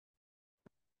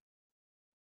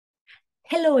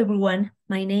Hello, everyone.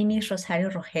 My name is Rosario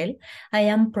Rogel. I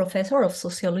am professor of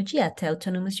sociology at the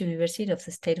Autonomous University of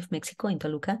the State of Mexico in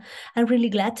Toluca. I'm really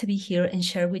glad to be here and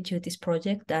share with you this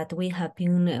project that we have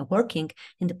been working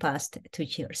in the past 2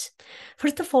 years.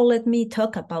 First of all, let me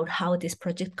talk about how this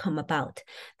project came about.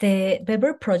 The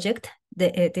Weber project,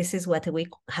 this is what we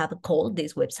have called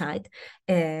this website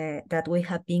that we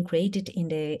have been created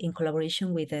in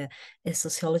collaboration with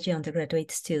sociology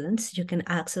undergraduate students. You can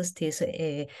access this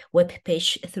web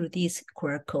page through this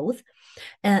QR code.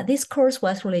 This course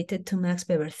was related to Max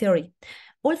Weber theory.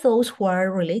 All those who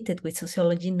are related with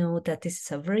sociology know that this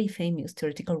is a very famous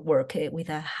theoretical work with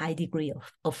a high degree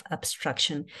of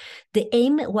abstraction. The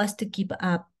aim was to give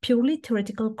a purely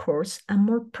theoretical course a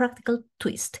more practical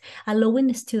twist,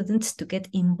 allowing students to get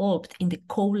involved in the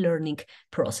co-learning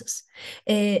process.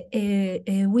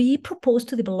 We propose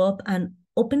to develop an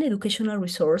open educational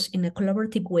resource in a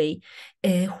collaborative way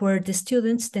where the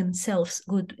students themselves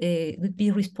would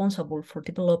be responsible for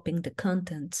developing the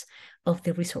contents of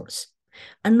the resource.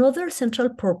 Another central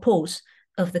purpose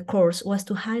of the course was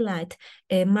to highlight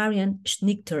Marianne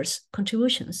Schnichter's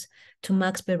contributions to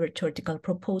Max Weber theoretical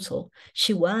proposal.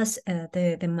 She was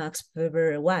the Max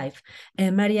Weber wife.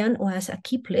 Marianne was a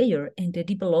key player in the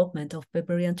development of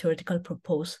Weberian theoretical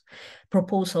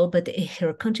proposal, but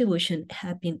her contribution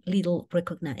had been little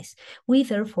recognized. We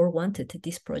therefore wanted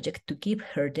this project to give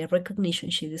her the recognition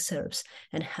she deserves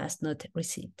and has not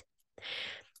received.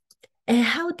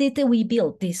 How did we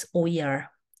build this OER?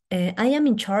 I am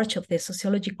in charge of the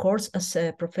sociology course as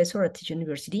a professor at the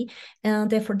university, and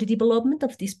for the development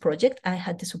of this project, I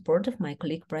had the support of my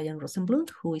colleague Brian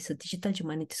Rosenbluth, who is a digital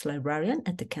humanities librarian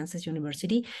at the Kansas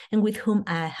University, and with whom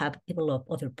I have developed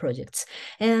other projects.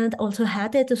 And also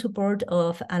had the support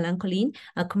of Alan Collin,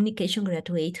 a communication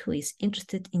graduate who is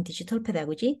interested in digital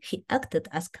pedagogy. He acted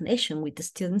as connection with the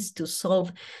students to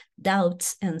solve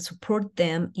doubts and support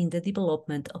them in the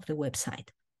development of the website.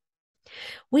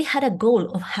 We had a goal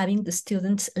of having the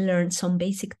students learn some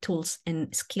basic tools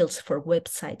and skills for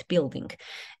website building.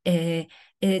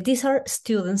 These are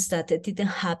students that didn't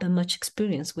have much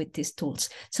experience with these tools,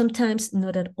 sometimes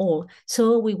not at all.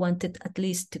 So we wanted at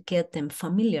least to get them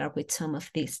familiar with some of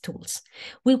these tools.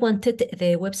 We wanted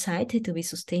the website to be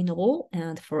sustainable,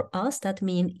 and for us that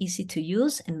means easy to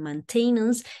use and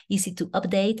maintenance, easy to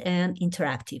update and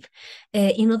interactive.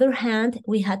 On other hand,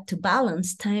 we had to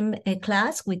balance time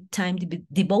class with time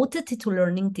devoted to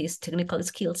learning these technical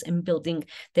skills and building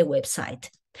the website.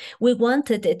 We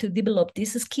wanted to develop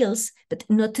these skills, but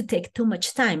not to take too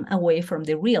much time away from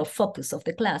the real focus of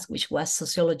the class, which was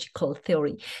sociological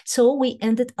theory. So we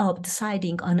ended up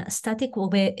deciding on a static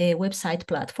website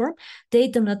platform. They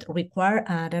do not require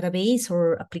a database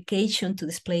or application to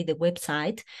display the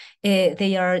website.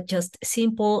 They are just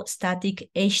simple static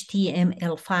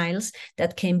HTML files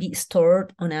that can be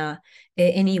stored on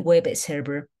any web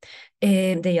server.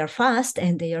 They are fast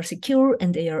and they are secure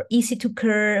and they are easy to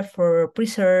care for,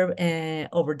 preserve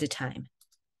over the time.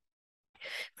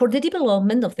 For the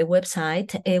development of the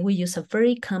website, we use a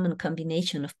very common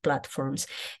combination of platforms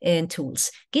and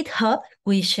tools. GitHub,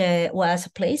 which was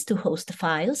a place to host the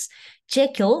files.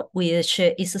 Jekyll, which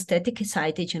is a static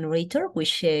site generator,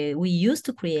 which we use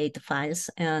to create the files,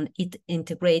 and it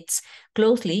integrates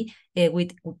closely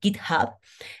with GitHub.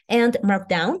 And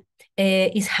Markdown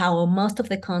is how most of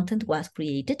the content was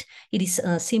created. It is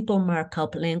a simple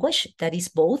markup language that is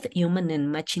both human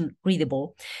and machine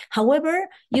readable. However,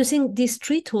 using these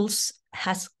three tools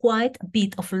has quite a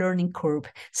bit of learning curve,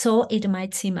 so it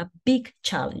might seem a big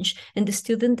challenge. And the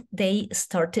student, they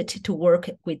started to work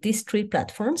with these three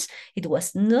platforms. It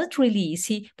was not really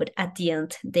easy, but at the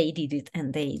end, they did it,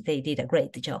 and they did a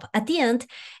great job. At the end,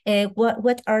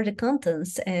 what are the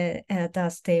contents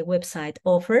does the website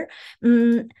offer?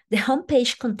 The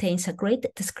homepage contains a great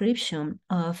description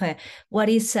of what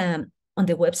is on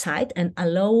the website and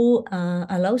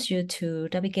allows you to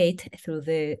navigate through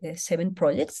the 7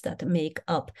 projects that make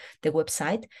up the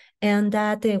website and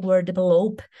that they were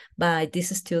developed by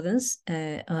these students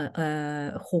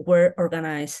who were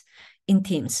organized in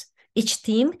teams. Each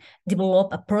team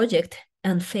developed a project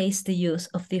and face the use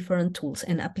of different tools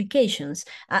and applications.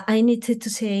 I needed to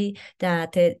say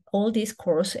that all this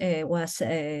course was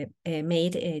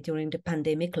made during the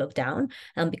pandemic lockdown,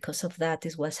 and because of that,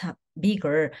 this was a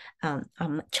bigger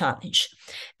challenge.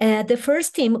 The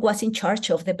first team was in charge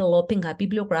of developing a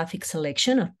bibliographic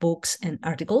selection of books and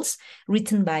articles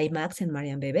written by Max and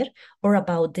Marianne Weber or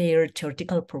about their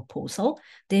theoretical proposal.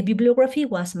 The bibliography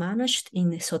was managed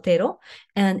in Zotero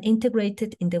and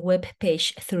integrated in the web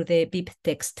page through the bib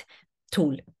text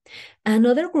tool.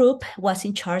 Another group was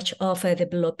in charge of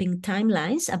developing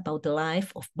timelines about the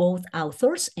life of both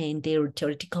authors and their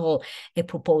theoretical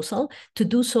proposal. To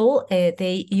do so,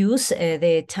 they use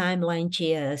the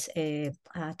Timeline.js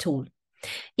tool.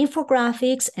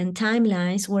 Infographics and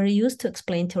timelines were used to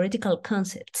explain theoretical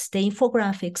concepts. The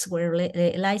infographics were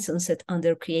licensed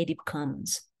under Creative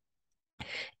Commons.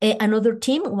 Another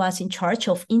team was in charge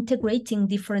of integrating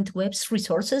different web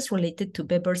resources related to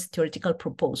Weber's theoretical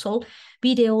proposal,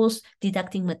 videos,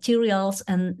 didactic materials,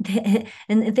 and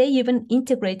they even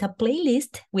integrate a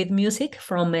playlist with music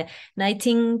from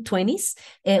 1920s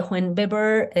when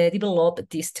Weber developed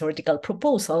this theoretical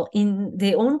proposal. In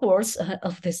the own words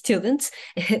of the students,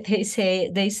 they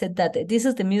said that this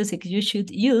is the music you should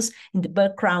use in the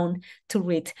background to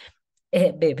read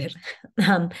Weber.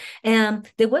 The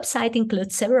website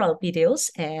includes several videos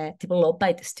developed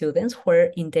by the students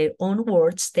where, in their own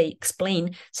words, they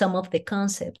explain some of the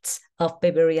concepts of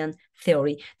Weberian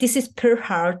theory. This is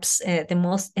perhaps the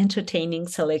most entertaining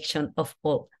selection of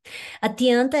all. At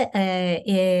the end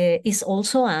is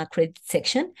also a credit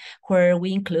section where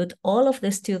we include all of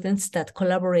the students that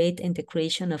collaborate in the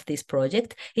creation of this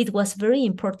project. It was very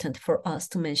important for us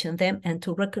to mention them and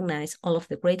to recognize all of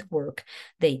the great work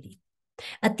they did.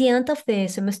 At the end of the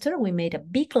semester, we made a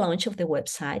big launch of the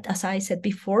website. As I said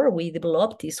before, we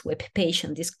developed this web page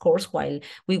and this course while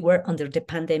we were under the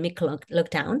pandemic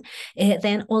lockdown.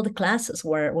 Then all the classes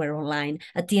were online.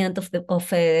 At the end of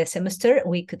the semester,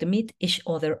 we could meet each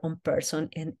other in person,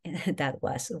 and that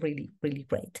was really, really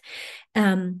great.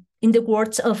 In the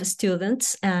words of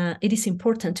students, it is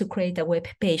important to create a web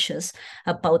pages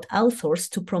about authors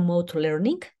to promote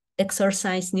learning,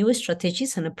 exercise new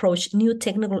strategies, and approach new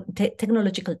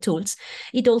technological tools.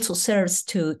 It also serves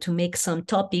to make some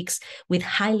topics with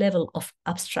high level of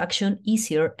abstraction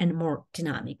easier and more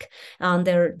dynamic. And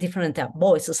there are different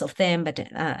voices of them, but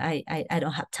I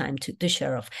don't have time to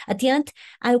share off. At the end,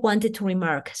 I wanted to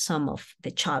remark some of the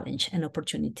challenge and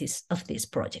opportunities of this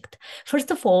project.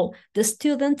 First of all, the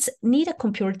students need a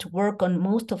computer to work on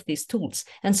most of these tools,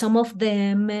 and some of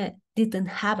them didn't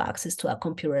have access to a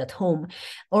computer at home,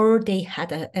 or they had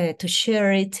to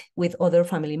share it with other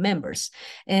family members.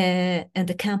 And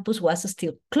the campus was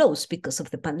still closed because of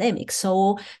the pandemic,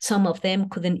 so some of them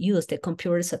couldn't use the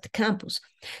computers at the campus.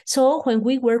 So when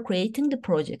we were creating the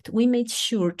project, we made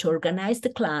sure to organize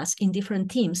the class in different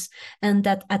teams and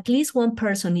that at least one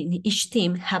person in each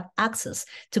team have access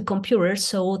to computers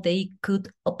so they could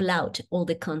upload all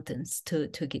the contents to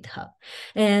GitHub.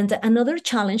 And another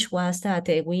challenge was that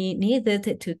we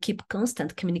needed to keep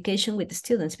constant communication with the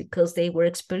students because they were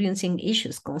experiencing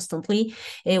issues constantly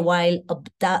while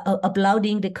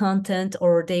uploading the content,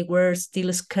 or they were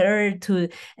still scared to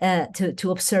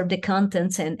observe the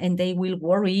contents, and they will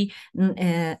worry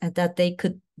that they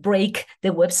could break the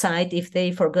website if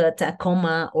they forgot a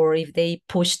comma or if they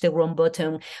push the wrong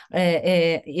button,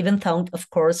 even though, of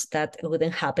course, that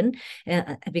wouldn't happen.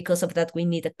 Because of that, we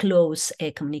need a close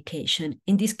communication.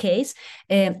 In this case,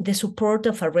 the support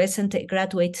of a recent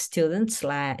graduate student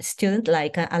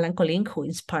like Alan Colin, who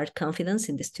inspired confidence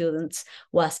in the students,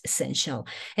 was essential.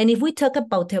 And if we talk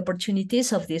about the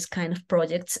opportunities of these kind of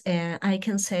projects, I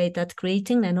can say that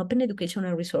creating an open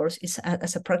educational resource is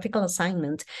as a practical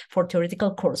assignment for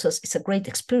theoretical courses is a great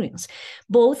experience,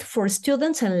 both for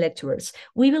students and lecturers.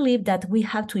 We believe that we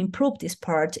have to improve this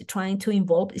part, trying to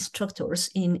involve instructors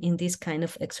in these kind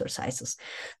of exercises.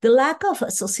 The lack of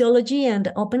sociology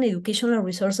and open educational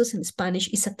resources in Spanish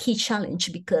is a key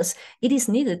challenge because it is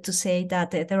needed to say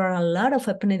that there are a lot of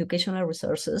open educational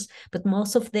resources, but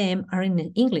most of them are in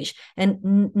English, and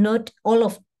not all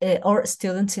of our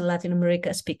students in Latin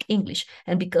America speak English,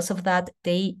 and because of that,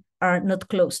 they are not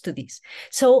close to this.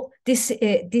 So this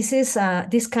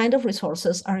kind of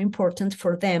resources are important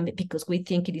for them because we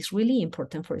think it is really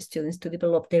important for students to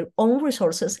develop their own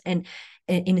resources and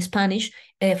in Spanish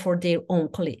for their own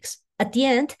colleagues. At the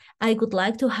end, I would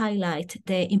like to highlight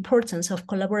the importance of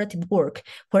collaborative work,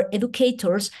 where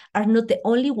educators are not the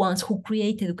only ones who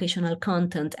create educational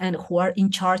content and who are in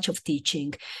charge of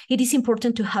teaching. It is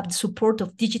important to have the support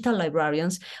of digital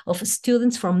librarians, of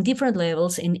students from different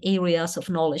levels in areas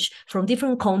of knowledge, from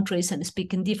different countries and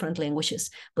speaking different languages,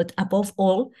 but above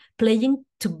all, playing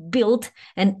to build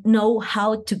and know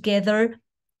how together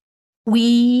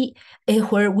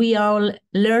where we all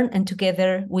learn and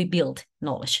together we build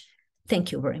knowledge.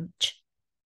 Thank you very much.